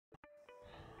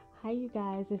Hi, you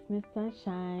guys, it's Miss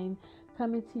Sunshine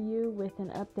coming to you with an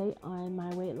update on my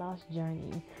weight loss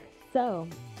journey. So,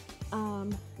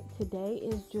 um, Today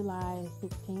is July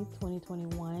 16th,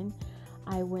 2021.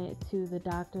 I went to the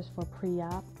doctor's for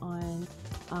pre-op on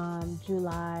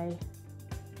July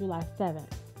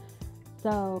 7th.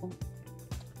 So,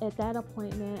 at that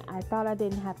appointment, I thought I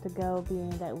didn't have to go, being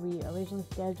that we originally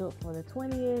scheduled for the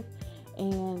 20th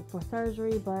and for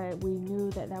surgery, but we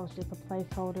knew that that was just a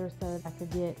placeholder so that I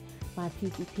could get my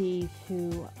PCP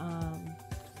to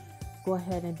go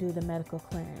ahead and do the medical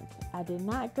clearance. I did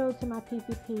not go to my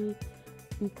PCP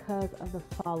because of the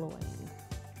following.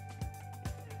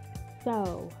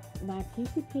 So my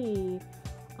PCP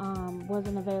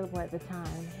wasn't available at the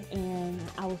time, and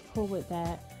I was cool with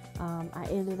that.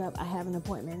 I have an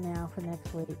appointment now for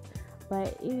next week.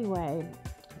 But anyway,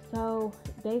 so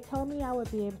they told me I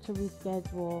would be able to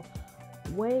reschedule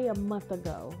way a month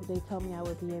ago. They told me I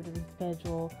would be able to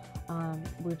reschedule.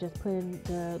 We're just putting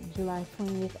the July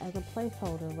 20th as a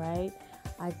placeholder, right?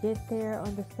 I get there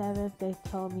on the 7th. They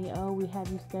told me, oh, we have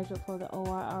you scheduled for the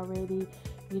OR already.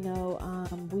 We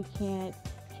can't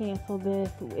cancel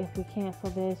this. If we cancel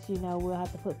this, we'll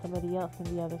have to put somebody else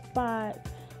in the other spot.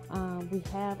 We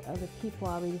have other people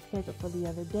already scheduled for the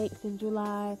other dates in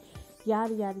July.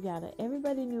 Yada, yada, yada.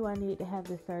 Everybody knew I needed to have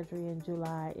this surgery in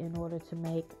July in order to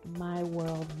make my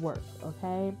world work,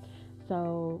 okay?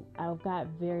 So I got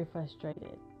very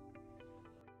frustrated.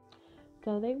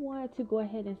 So they wanted to go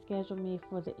ahead and schedule me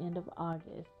for the end of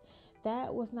August.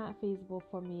 That was not feasible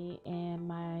for me and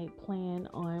my plan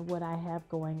on what I have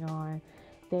going on.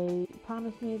 They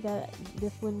promised me that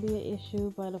this wouldn't be an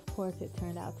issue, but of course it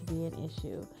turned out to be an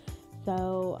issue.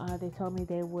 So they told me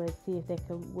they would see if they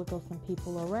could wiggle some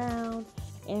people around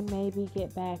and maybe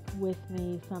get back with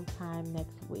me sometime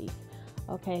next week.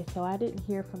 Okay, so I didn't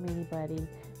hear from anybody.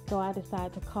 So I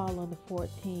decided to call on the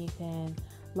 14th, and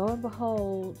lo and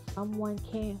behold, someone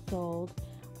canceled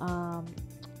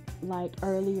like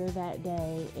earlier that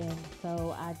day. And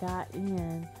so I got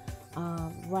in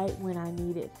right when I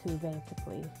needed to,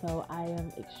 basically. So I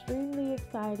am extremely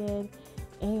excited,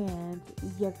 and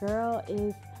your girl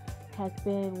has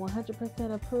been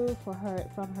 100% approved from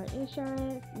her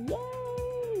insurance.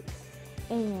 Yay!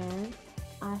 And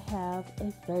I have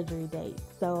a surgery date.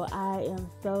 So I am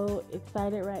so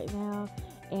excited right now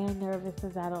and nervous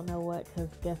as I don't know what, because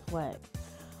guess what?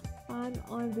 I'm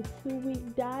on the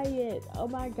 2-week diet. Oh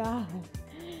my God.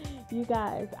 You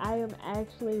guys, I am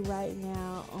actually right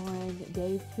now on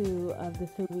day 2 of the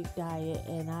 2-week diet,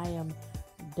 and I am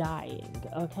dying.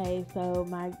 Okay, so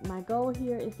my goal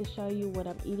here is to show you what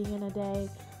I'm eating in a day,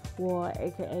 or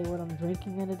aka what I'm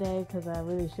drinking in a day, because I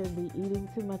really shouldn't be eating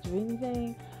too much of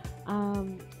anything.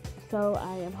 So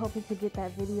I am hoping to get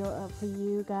that video up for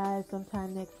you guys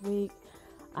sometime next week.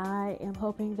 I am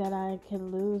hoping that I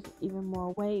can lose even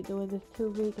more weight doing this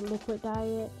 2-week liquid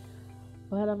diet,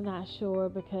 but I'm not sure,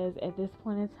 because at this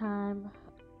point in time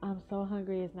I'm so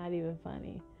hungry it's not even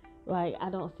funny. Like, I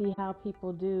don't see how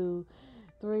people do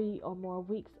 3 or more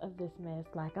weeks of this mess.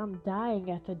 Like, I'm dying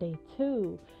after day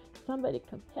 2. Somebody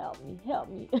come help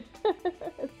me.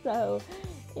 So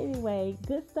anyway,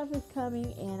 good stuff is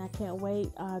coming, and I can't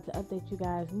wait to update you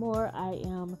guys more. I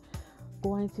am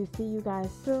going to see you guys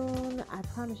soon. I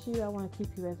promise you, I want to keep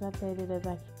you as updated as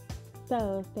I can.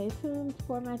 So stay tuned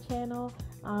for my channel.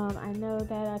 I know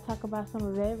that I talk about some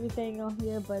of everything on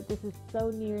here, but this is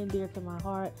so near and dear to my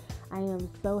heart. I am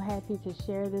so happy to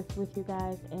share this with you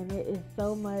guys, and it is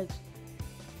so much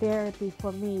therapy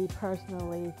for me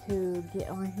personally to get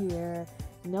on here,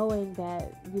 knowing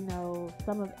that,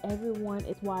 some of everyone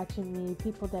is watching me,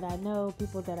 people that I know,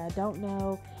 people that I don't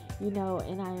know,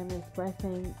 and I am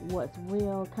expressing what's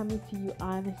real, coming to you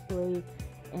honestly,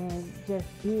 and just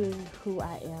being who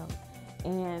I am.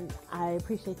 And I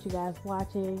appreciate you guys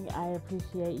watching. I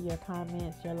appreciate your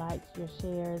comments, your likes, your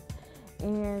shares.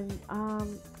 And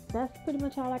that's pretty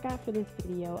much all I got for this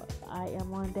video. I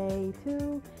am on day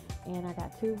 2, and I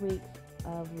got 2 weeks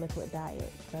of liquid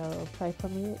diet. So pray for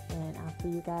me, and I'll see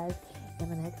you guys in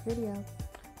the next video.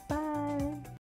 Bye.